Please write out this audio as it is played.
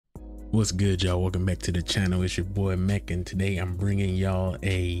What's good, y'all? Welcome back to the channel. It's your boy Mech, and today I'm bringing y'all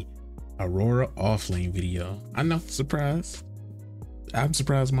a Aurora Offlane video. I know, surprise. I'm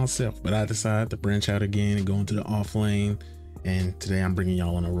surprised myself, but I decided to branch out again and go into the Offlane, and today I'm bringing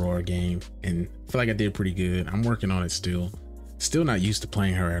y'all an Aurora game, and I feel like I did pretty good. I'm working on it still not used to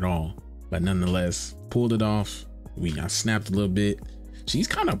playing her at all, but nonetheless pulled it off. I snapped a little bit. She's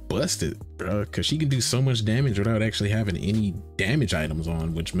kind of busted, bro, because she can do so much damage without actually having any damage items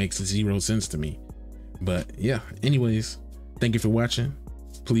on, which makes zero sense to me. But yeah, anyways, thank you for watching.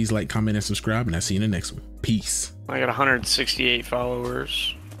 Please like, comment, and subscribe, and I'll see you in the next one. Peace. I got 168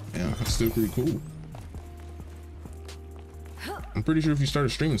 followers. Yeah, that's still pretty cool. I'm pretty sure if you started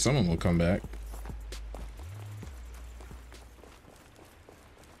streaming, someone will come back.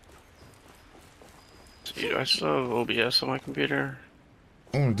 Dude, I still have OBS on my computer.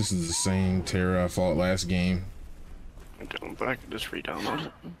 I wonder if this is the same Terra I fought last game. I don't, but I can just re-download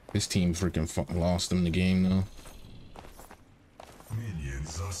it. This team freaking lost him the game though.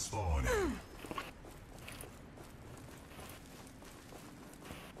 Minions are spawning.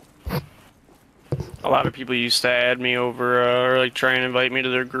 A lot of people used to add me over, or like try and invite me to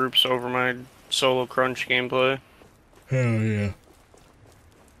their groups over my solo crunch gameplay. Hell yeah.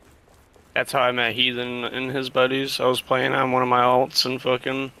 That's how I met Heathen and his buddies. I was playing on one of my alts and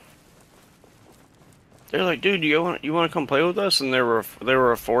fucking. They're like, dude, you want to come play with us? And they were a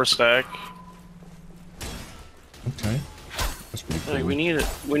 4-stack. Okay, that's pretty cool. Like, we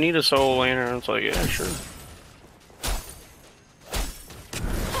need a solo laner. And it's like, yeah, sure.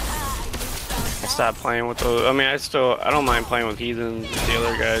 I stopped playing with those. I mean, I don't mind playing with Heathen, the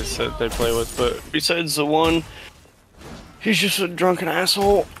other guys that they play with, but besides the one, he's just a drunken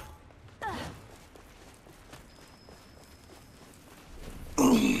asshole.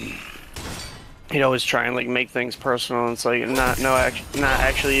 He'd always try and like make things personal, and it's like not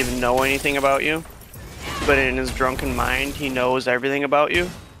actually even know anything about you, but in his drunken mind he knows everything about you.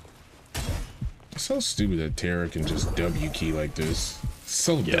 It's so stupid that Terra can just W key like this.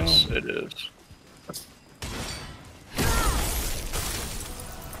 So yes, dumb. It is.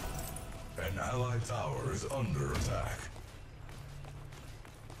 An allied tower is under attack.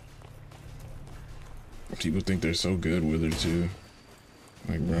 People think they're so good with her too.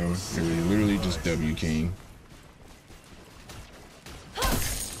 Like, bro, they were literally just W king.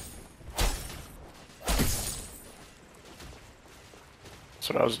 That's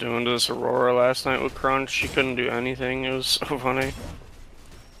what I was doing to this Aurora last night with Crunch. She couldn't do anything. It was so funny.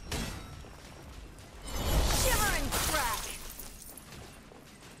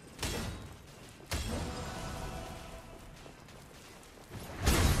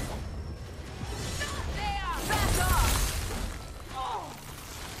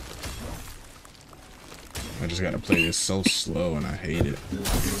 I just gotta play this so slow and I hate it.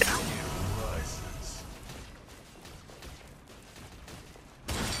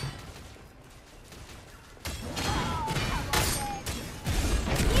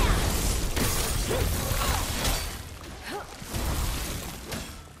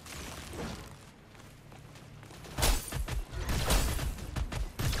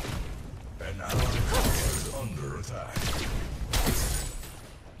 An allied tower is under attack.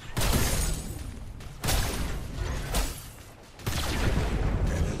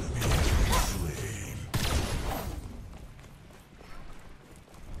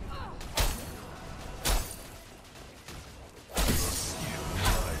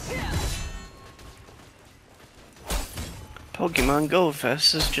 Pokemon Go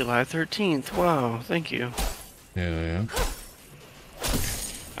Fest is July 13th. Wow, thank you. Yeah.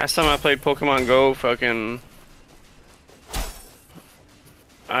 Last time I played Pokemon Go, fucking,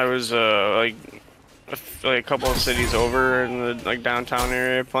 I was like a couple of cities over in the like downtown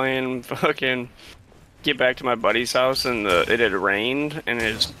area playing. Fucking get back to my buddy's house, and it had rained, and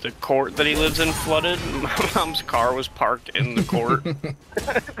the court that he lives in flooded. My mom's car was parked in the court.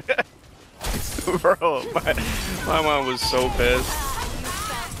 Bro, my mom was so pissed.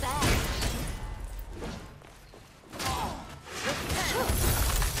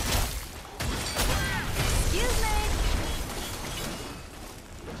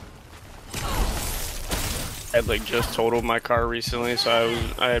 I had like just totaled my car recently, so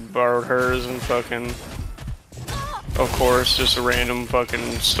I had borrowed hers, and fucking, of course, just a random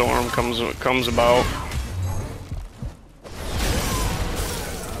fucking storm comes about.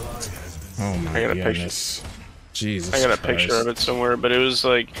 Oh my I got a goodness. picture. Jesus I got a Christ. picture of it somewhere, but it was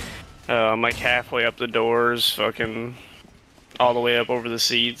like, I'm like halfway up the doors, fucking, all the way up over the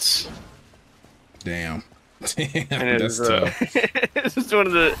seats. Damn. And That's tough. it's one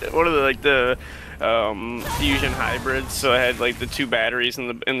of the like the fusion hybrids, so I had like the 2 batteries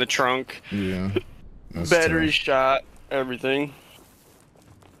in the trunk. Yeah. Battery shot, everything.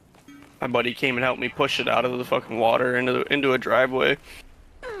 My buddy came and helped me push it out of the fucking water into a driveway.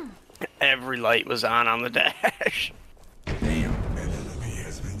 Every light was on the dash. Damn. An enemy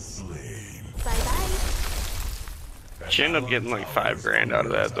has been slain. Bye-bye. She ended up getting like $5 grand out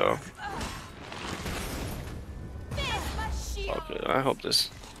of that though. Okay, I hope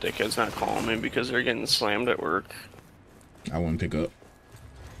this dickhead's not calling me because they're getting slammed at work. I wouldn't pick up.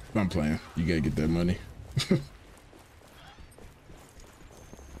 I'm playing. You gotta get that money.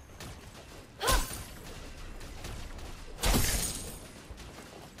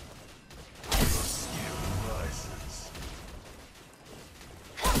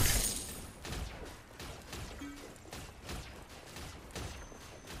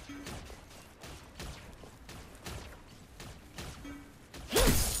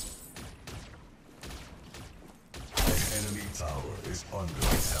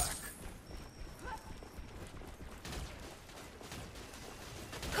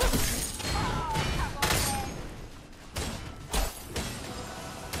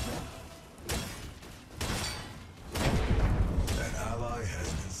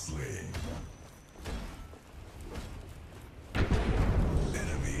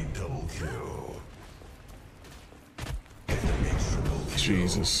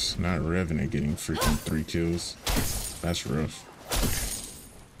 Jesus, not Revenant getting freaking 3 kills. That's rough.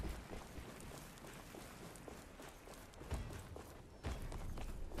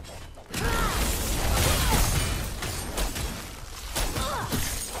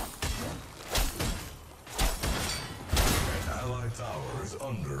 An allied tower is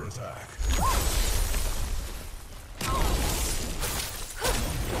under attack.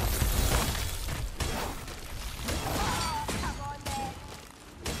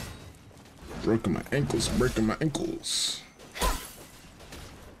 Breaking my ankles, breaking my ankles.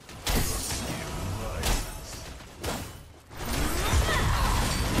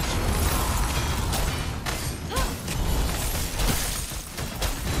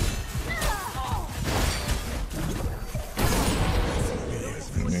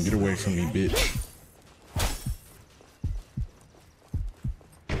 Man, get away from me, bitch.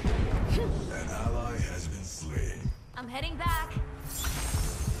 An ally has been slain. I'm heading back.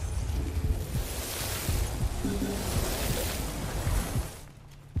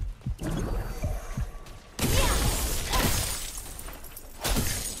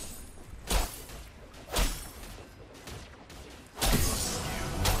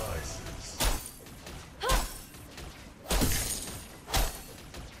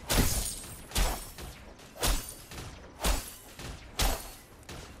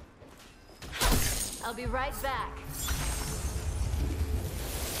 I'll be right back.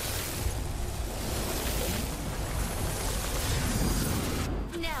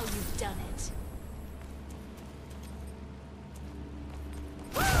 Now you've done it.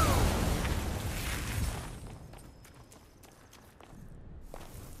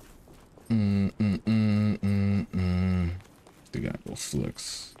 They gotta go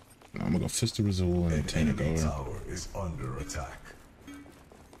Flux. No, I'm gonna go Fist of Razuul and Tainted Guard. Tower is under attack.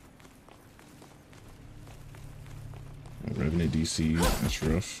 Revenant DC, that's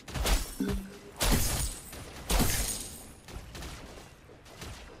rough.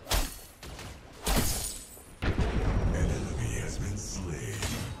 An enemy has been slain.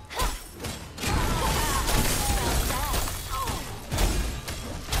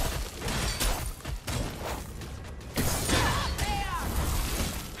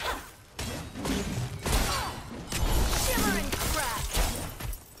 Shimmer and crack.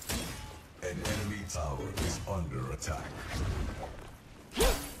 An enemy tower is under attack.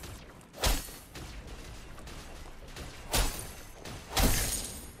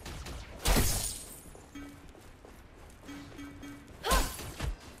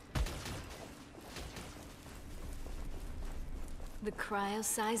 The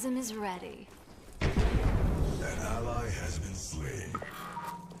cryoseism is ready. An ally has been slain.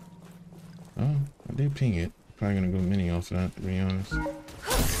 Oh, I did ping it. Probably gonna go mini off of that, to be honest.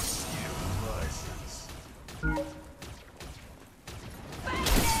 Rises.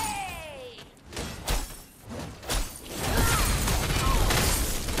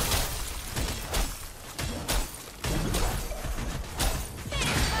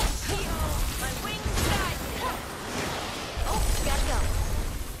 My wings guide me. Oh, gotta go.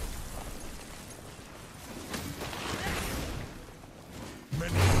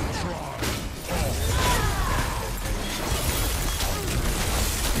 Many try.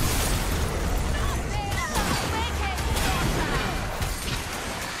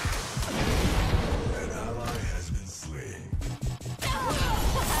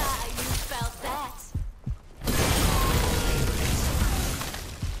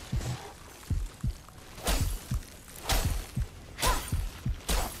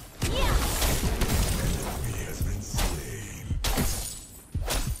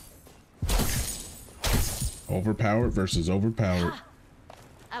 Overpowered versus overpowered.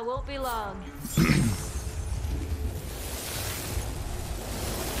 I won't be long.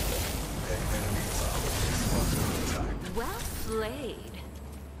 Well played.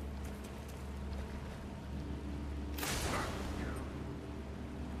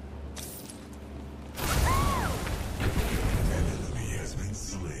 An enemy has been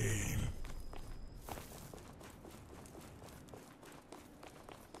slain.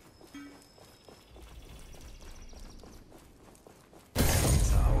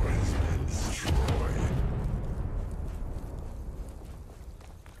 Tower has been destroyed.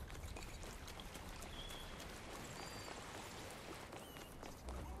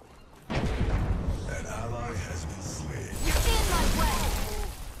 An ally has been slain. You're in my way.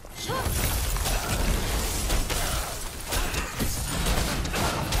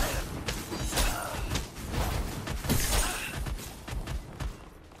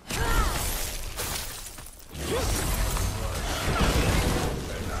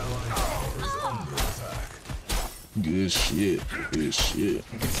 Good shit. Good shit.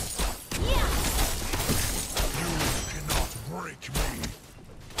 Yeah. Cannot break me.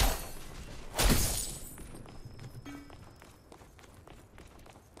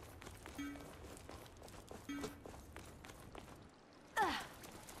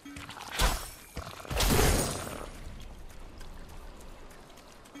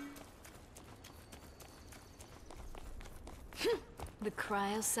 The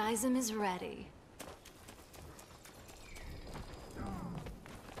cryoseism is ready.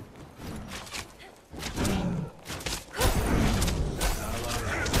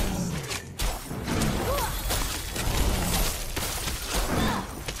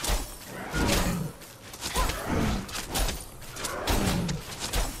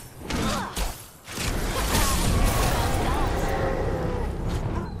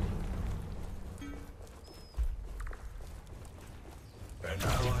 An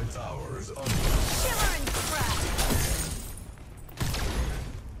allied tower is under. Shimmer and crack.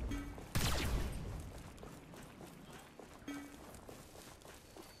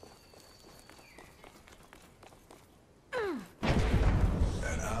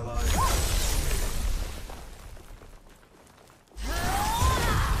 An ally has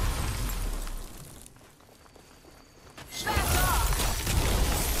Back off.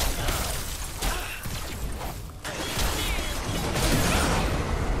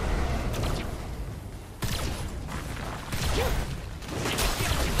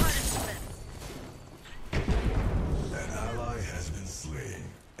 An ally has been slain.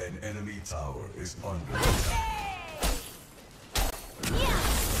 An enemy tower is under attack.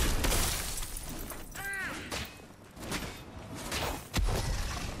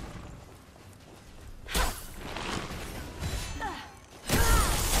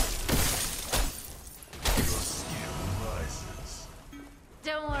 Your skill rises.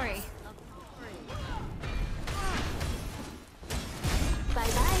 Don't worry.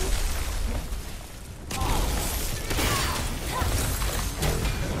 Bye-bye.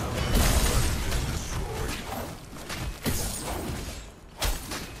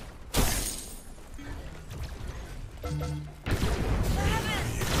 An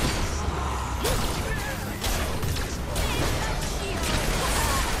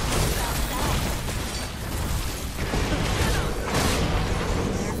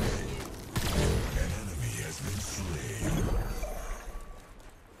enemy has been slain.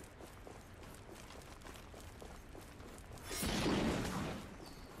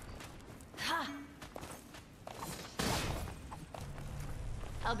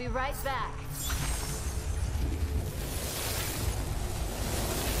 I'll be right back.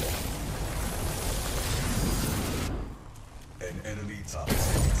 An enemy tower.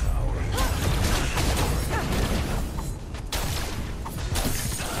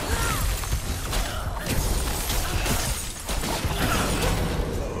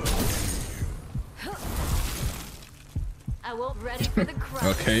 I won't ready for the crowd.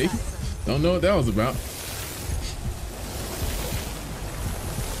 Okay. Don't know what that was about.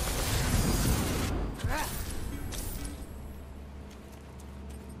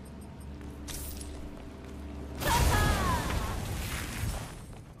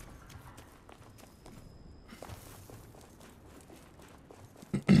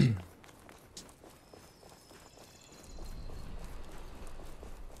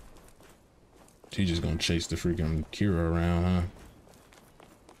 She just gonna chase the freaking Kira around, huh?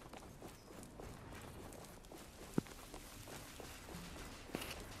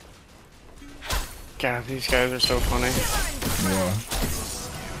 God, these guys are so funny. Yeah.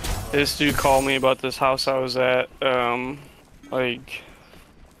 This dude called me about this house I was at, like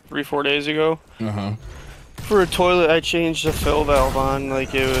 3-4 days ago. Uh-huh. For a toilet, I changed the fill valve on.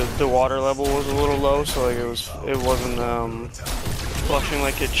 Like the water level was a little low, so like it wasn't flushing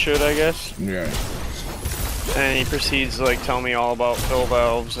like it should, I guess. Yeah. And he proceeds to like tell me all about fill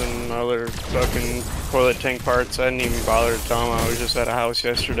valves and other fucking toilet tank parts. I didn't even bother to tell him. I was just at a house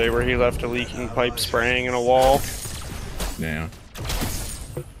yesterday where he left a leaking pipe spraying in a wall. Yeah.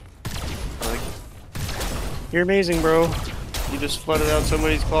 Like, you're amazing, bro. You just flooded out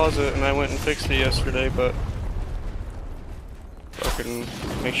somebody's closet, and I went and fixed it yesterday, but fucking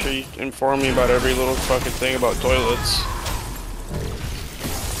make sure you inform me about every little fucking thing about toilets.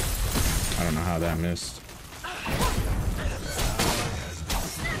 I don't know how that missed.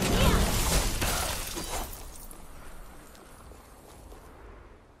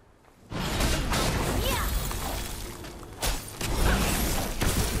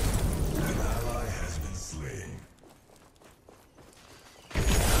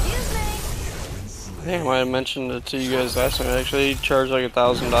 I think I might have mentioned it to you guys last time. I actually charged like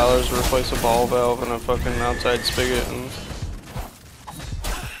 $1,000 to replace a ball valve and a fucking outside spigot, and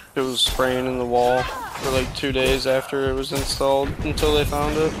it was spraying in the wall for like 2 days after it was installed until they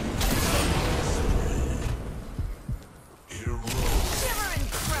found it.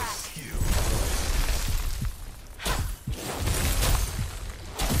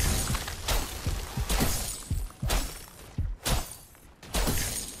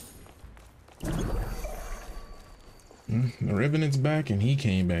 The Revenant's back, and he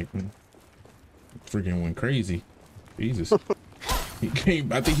came back and freaking went crazy. Jesus. He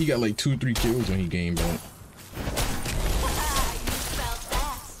came, I think he got like 2 or 3 kills when he came back.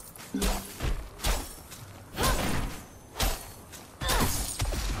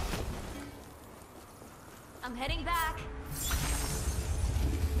 I'm heading back.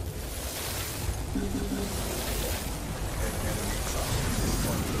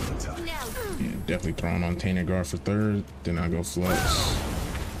 Yeah, definitely throwing on Tainted Guard for 3rd, then I go Flux.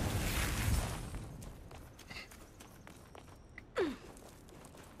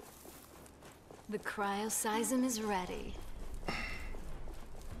 The cryoseism is ready.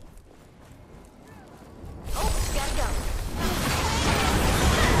 Oh, gotta go.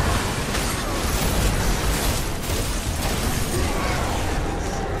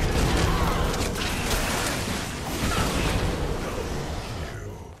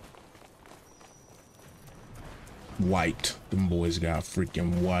 Wiped. Them boys got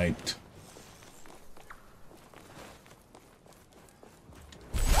freaking wiped.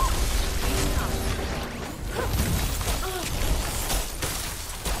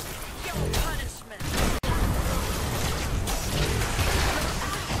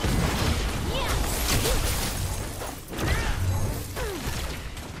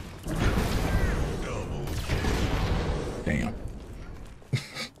 Damn.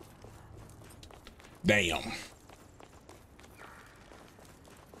 Damn.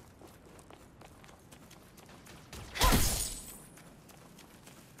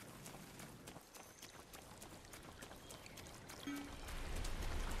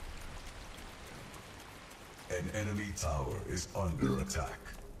 An enemy tower is under attack.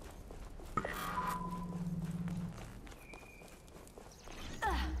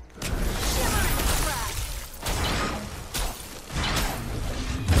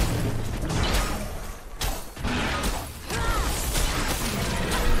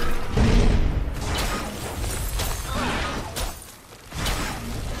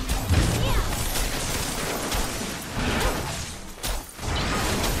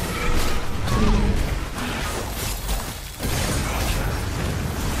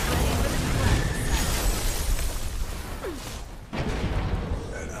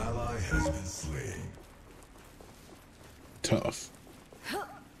 Tough.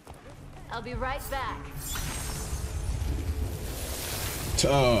 I'll be right back.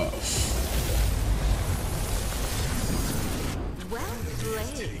 Tough. Well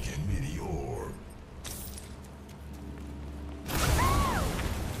played. Taken meteor.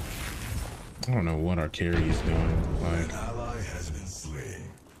 I don't know what our carry is doing. Like, An ally has been slain.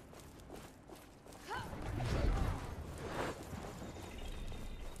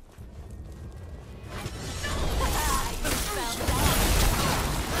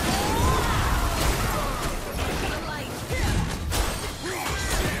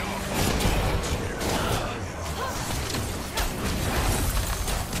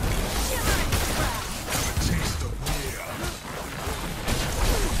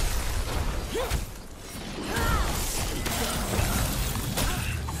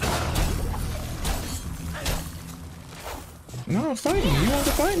 no, fight me. You want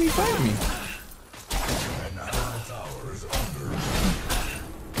to fight me? Fight me.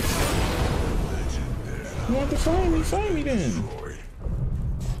 You want to fight me? Fight me then.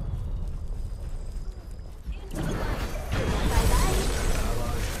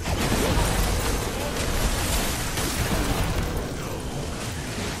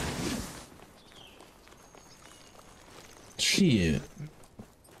 Shit.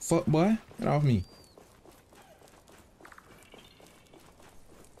 Fuck, boy. Get off me.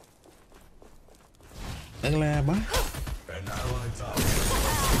 Ugly ass boy. An allied tower.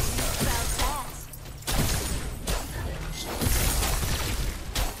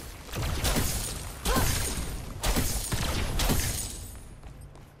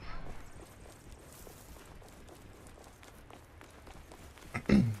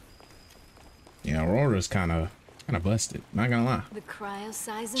 Yeah, Aurora's kind of busted. Not gonna lie. The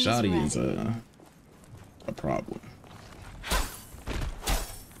cryo-sizing Shoddy is is ready. a problem.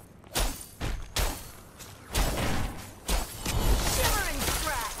 Shimmering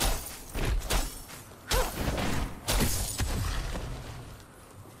crack.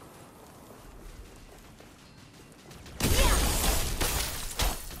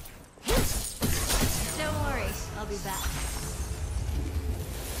 Don't worry, I'll be back.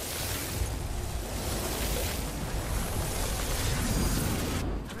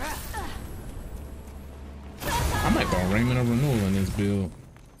 I might go Raymond or Razuul in this build.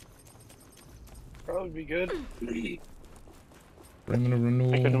 Probably be good. Raymond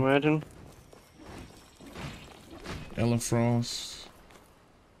or I can Razuul. imagine. Ella Frost.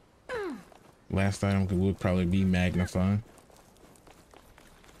 Last item would probably be Magnify.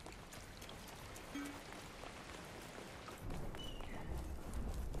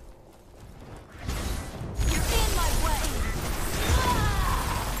 You're in my way.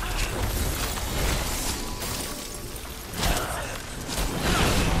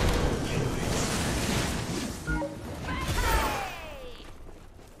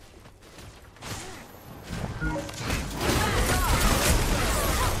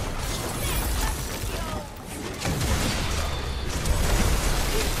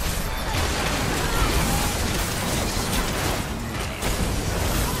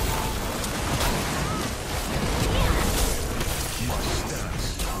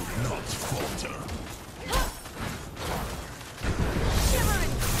 Not falter.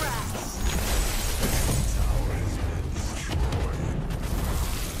 Shimmering crack. Tower has been destroyed.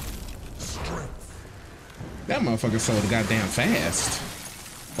 Strength. That motherfucker so goddamn fast.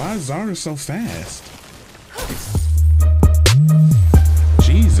 Why is Zara so fast?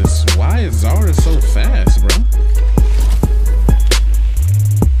 Jesus, why is Zara so fast, bro?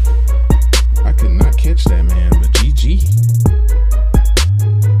 I could not catch that man.